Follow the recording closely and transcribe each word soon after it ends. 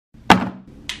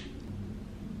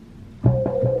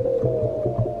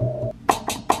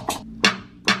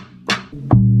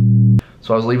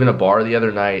So I was leaving a bar the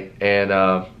other night,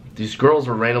 and these girls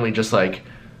were randomly just like,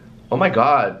 "Oh my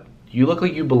god, you look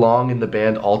like you belong in the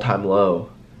band All Time Low."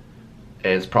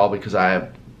 And it's probably because I have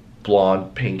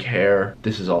blonde pink hair.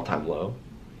 This is All Time Low.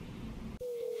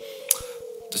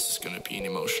 This is gonna be an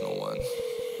emotional one.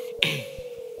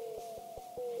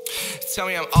 Tell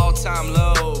me I'm all-time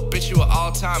low, bitch, you an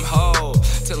all-time hoe.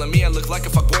 Telling me I look like a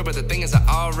fuckboy, but the thing is I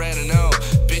already know.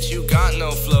 Bitch, you got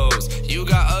no flows, you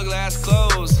got ugly-ass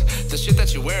clothes. The shit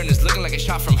that you're wearing is looking like a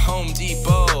shot from Home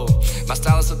Depot. My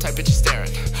style is so tight, bitch, you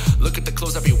staring. Look at the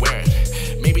clothes I be wearing,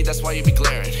 maybe that's why you be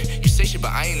glaring. You say shit,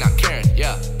 but I ain't not caring,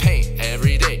 yeah. Pain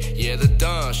every day, yeah, the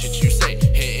dumb shit you say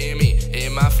hitting me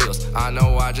in my feels. I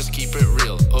know I just keep it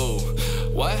real, oh,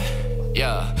 what?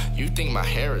 Yeah, you think my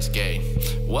hair is gay.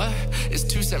 What? It's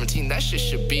 217, that shit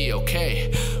should be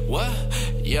okay. What?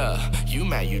 Yeah, you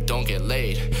mad you don't get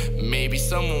laid. Maybe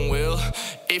someone will.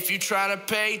 If you tryna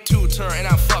pay, two-turn and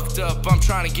I'm fucked up. I'm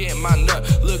trying to get my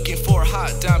nut. Looking for a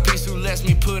hot dime piece who lets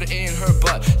me put it in her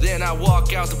butt. Then I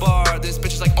walk out the bar. This bitch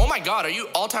is like, oh my god, are you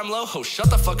all-time low? Oh, shut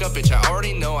the fuck up, bitch. I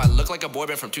already know I look like a boy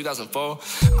band from 2004.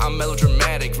 I'm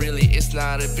melodramatic, really, it's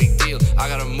not a big deal. I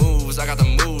got the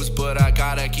moves, but I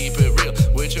gotta keep it real.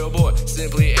 With your boy,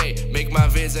 Simply A. Make my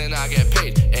vids and I get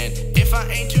paid. And if I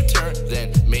ain't two-turn,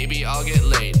 then maybe I'll get